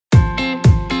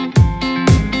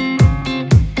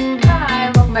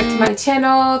back to my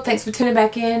channel. Thanks for tuning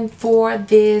back in for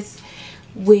this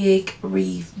wig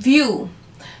review.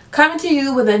 Coming to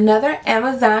you with another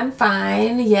Amazon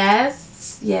find.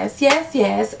 Yes,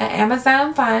 an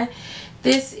Amazon find.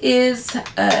 This is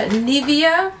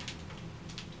Nivea,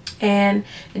 and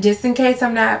just in case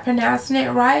I'm not pronouncing it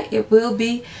right, it will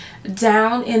be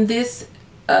down in this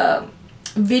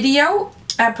video.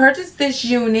 I purchased this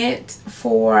unit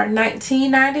for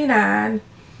 $19.99.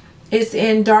 It's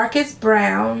in darkest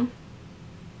brown.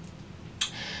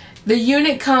 The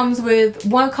unit comes with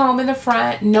one comb in the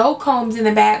front, no combs in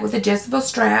the back with adjustable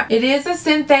strap. It is a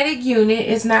synthetic unit.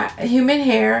 It's not human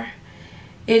hair.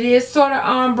 It is sort of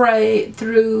ombre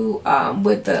through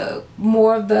with the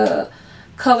more of the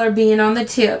color being on the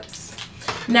tips.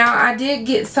 Now I did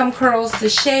get some curls to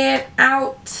shed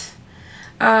out.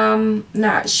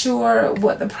 Not sure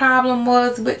what the problem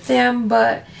was with them,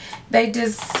 but they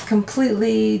just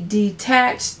completely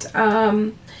detached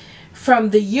from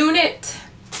the unit.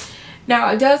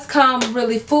 Now it does come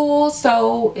really full,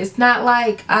 so it's not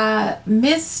like I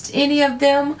missed any of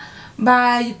them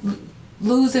by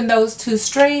losing those two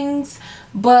strings,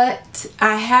 but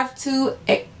I have to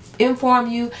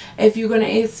inform you if you're going to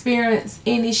experience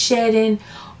any shedding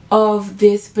of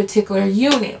this particular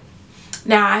unit.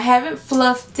 Now I haven't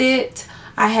fluffed it,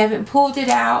 I haven't pulled it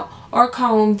out or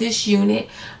combed this unit.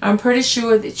 I'm pretty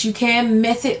sure that you can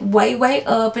mess it way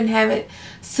up and have it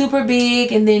super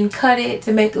big and then cut it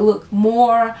to make it look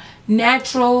more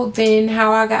natural than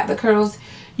how I got the curls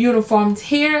uniformed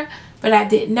here, but I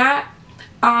did not.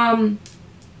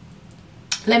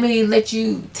 Let me let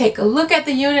you take a look at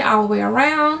the unit all the way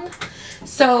around.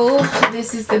 So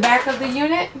this is the back of the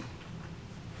unit.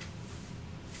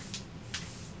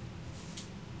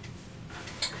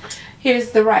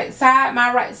 Here's the right side,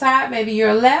 my right side, maybe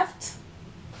your left.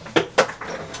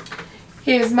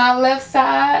 Here's my left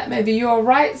side, maybe your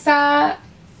right side.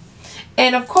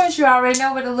 And of course you already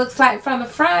know what it looks like from the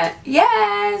front.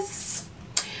 Yes!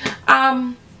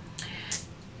 How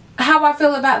I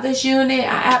feel about this unit,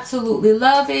 I absolutely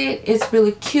love it. It's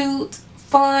really cute,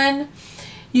 fun.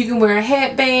 You can wear a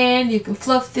headband, you can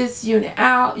fluff this unit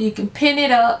out, you can pin it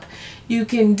up, you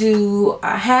can do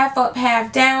a half up,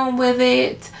 half down with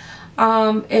it.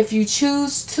 If you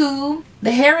choose to.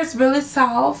 The hair is really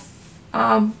soft.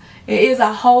 It is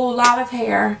a whole lot of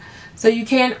hair, so you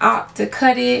can opt to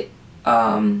cut it.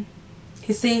 You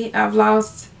see, I've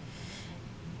lost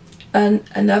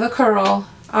another curl.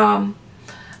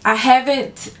 I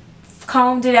haven't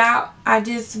combed it out. I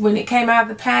just, when it came out of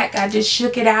the pack, I just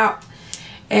shook it out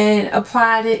and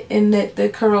applied it and let the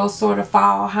curls sort of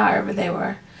fall however they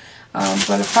were going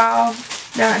to fall.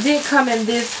 Now it did come in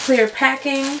this clear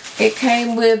packing. It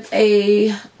came with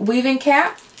a weaving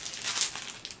cap.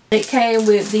 It came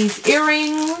with these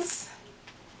earrings,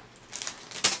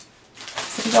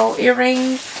 some gold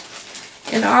earrings,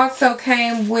 and also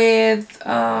came with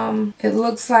it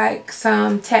looks like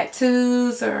some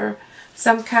tattoos or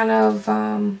some kind of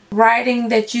writing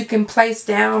that you can place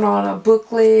down on a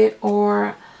booklet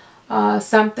or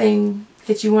something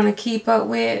that you want to keep up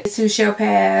with. This too shall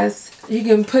pass. You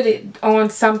can put it on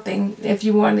something if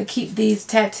you want to keep these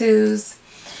tattoos.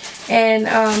 And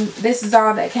this is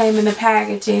all that came in the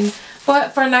packaging.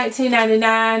 But for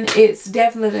 $19.99, it's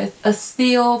definitely a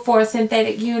steal for a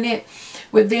synthetic unit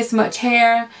with this much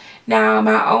hair. Now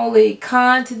my only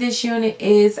con to this unit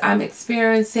is I'm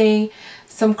experiencing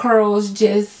some curls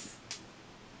just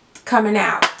coming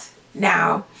out.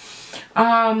 Now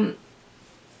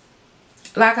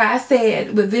like I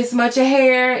said, with this much of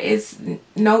hair, it's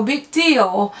no big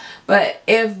deal. But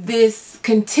if this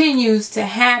continues to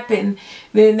happen,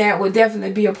 then that would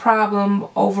definitely be a problem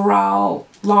overall,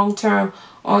 long term,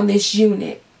 on this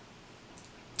unit.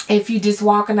 If you're just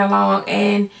walking along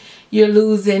and you're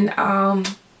losing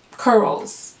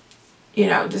curls, you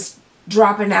know, just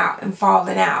dropping out and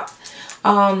falling out.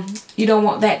 You don't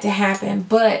want that to happen.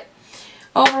 But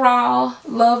overall,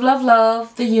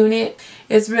 love the unit.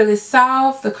 It's really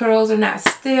soft. The curls are not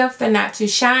stiff. They're not too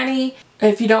shiny.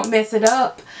 If you don't mess it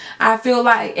up, I feel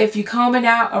like if you comb it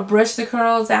out or brush the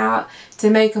curls out to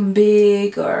make them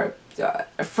big or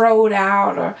froed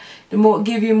out or to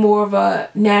give you more of a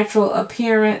natural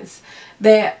appearance,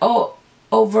 that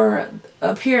over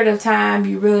a period of time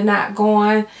you're really not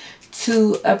going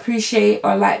to appreciate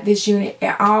or like this unit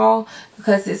at all,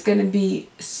 because it's going to be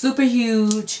super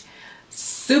huge,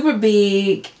 super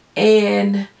big,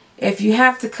 and if you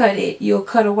have to cut it, you'll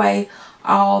cut away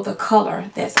all the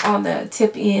color that's on the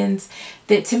tip ends.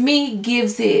 That to me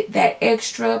gives it that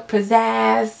extra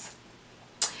pizzazz,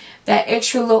 that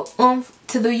extra little oomph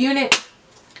to the unit.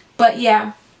 But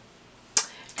yeah,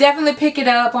 definitely pick it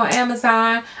up on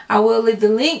Amazon. I will leave the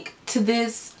link to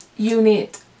this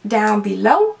unit down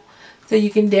below, so you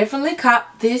can definitely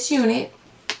cop this unit.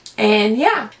 And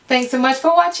yeah, thanks so much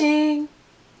for watching.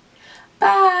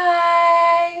 Bye.